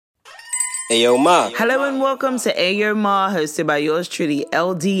Ayo Ma. Hello and welcome to Ayo Ma, hosted by yours truly,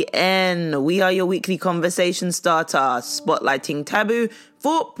 LDN. We are your weekly conversation starter, spotlighting taboo,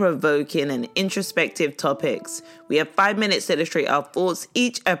 thought-provoking and introspective topics. We have 5 minutes to illustrate our thoughts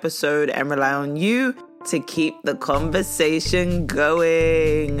each episode and rely on you to keep the conversation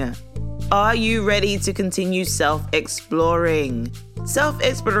going. Are you ready to continue self-exploring?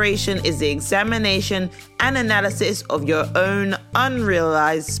 Self-exploration is the examination and analysis of your own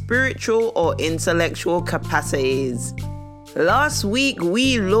unrealized spiritual or intellectual capacities. Last week,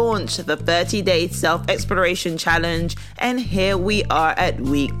 we launched the 30-day self-exploration challenge, and here we are at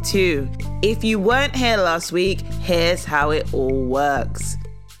week 2. If you weren't here last week, here's how it all works.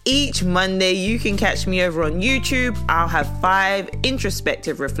 Each Monday, you can catch me over on YouTube. I'll have 5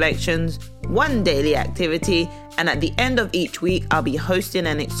 introspective reflections, 1 daily activity, and at the end of each week, I'll be hosting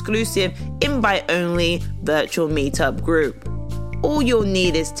an exclusive invite-only virtual meetup group. All you'll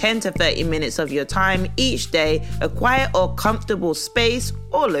need is 10 to 30 minutes of your time each day, a quiet or comfortable space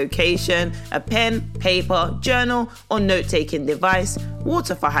or location, a pen, paper, journal, or note-taking device,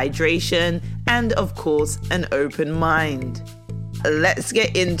 water for hydration, and of course, an open mind. Let's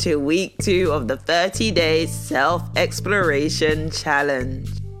get into week 2 of the 30-day self-exploration challenge.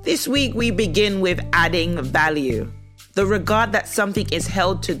 This week, we begin with adding value. The regard that something is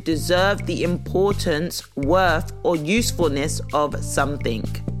held to deserve the importance, worth, or usefulness of something.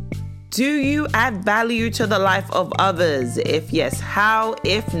 Do you add value to the life of others? If yes, how?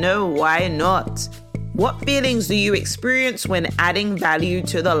 If no, why not? What feelings do you experience when adding value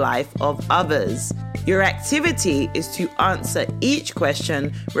to the life of others? Your activity is to answer each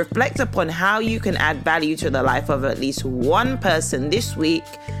question, reflect upon how you can add value to the life of at least one person this week.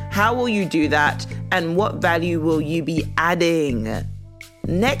 How will you do that? And what value will you be adding?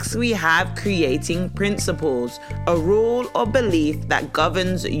 Next, we have creating principles, a rule or belief that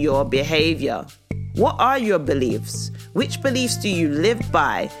governs your behavior. What are your beliefs? Which beliefs do you live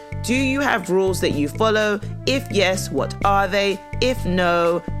by? Do you have rules that you follow? If yes, what are they? If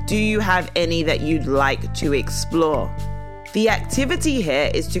no, do you have any that you'd like to explore? The activity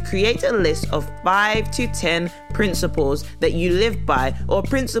here is to create a list of 5 to 10 principles that you live by or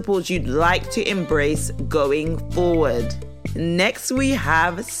principles you'd like to embrace going forward. Next, we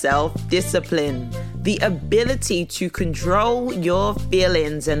have self-discipline, the ability to control your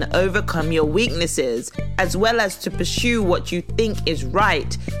feelings and overcome your weaknesses, as well as to pursue what you think is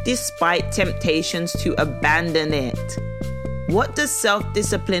right, despite temptations to abandon it. What does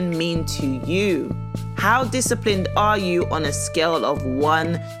self-discipline mean to you? How disciplined are you on a scale of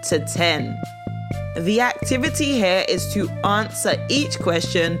 1 to 10? The activity here is to answer each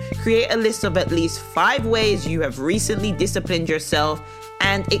question, create a list of at least 5 ways you have recently disciplined yourself,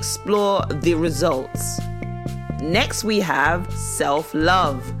 and explore the results. Next, we have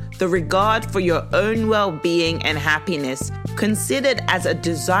self-love, the regard for your own well-being and happiness, considered as a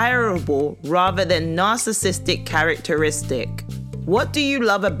desirable rather than narcissistic characteristic. What do you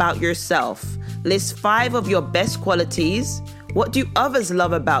love about yourself? List 5 of your best qualities. What do others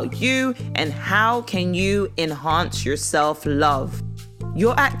love about you, and how can you enhance your self-love?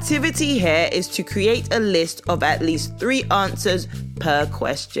 Your activity here is to create a list of at least 3 answers per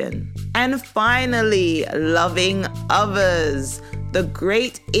question. And finally, loving others. The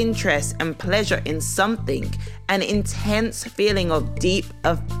great interest and pleasure in something, an intense feeling of deep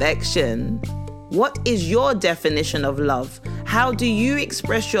affection. What is your definition of love? How do you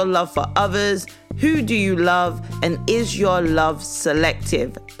express your love for others? Who do you love? And is your love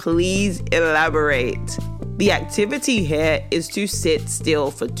selective? Please elaborate. The activity here is to sit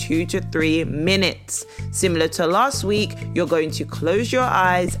still for 2 to 3 minutes. Similar to last week, you're going to close your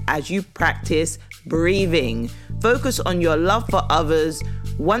eyes as you practice breathing. Focus on your love for others.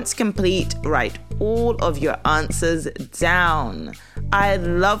 Once complete, write all of your answers down. I'd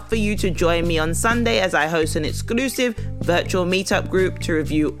love for you to join me on Sunday as I host an exclusive virtual meetup group to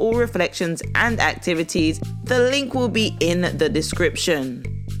review all reflections and activities. The link will be in the description.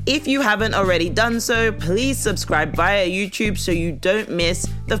 If you haven't already done so, please subscribe via YouTube so you don't miss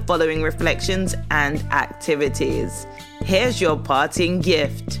the following reflections and activities. Here's your parting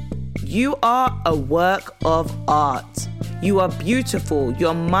gift. You are a work of art. You are beautiful,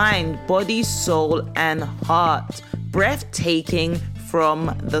 your mind, body, soul, and heart. Breathtaking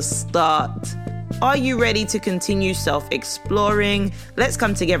from the start. Are you ready to continue self-exploring? Let's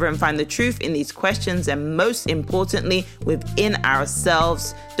come together and find the truth in these questions and most importantly, within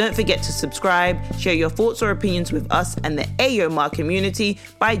ourselves. Don't forget to subscribe, share your thoughts or opinions with us and the Ayo Ma community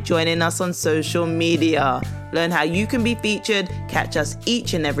by joining us on social media. Learn how you can be featured. Catch us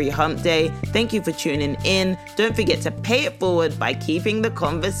each and every hump day. Thank you for tuning in. Don't forget to pay it forward by keeping the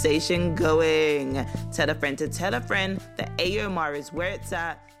conversation going. Tell a friend to tell a friend that Ayomar is where it's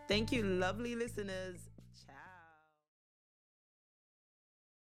at. Thank you, lovely listeners.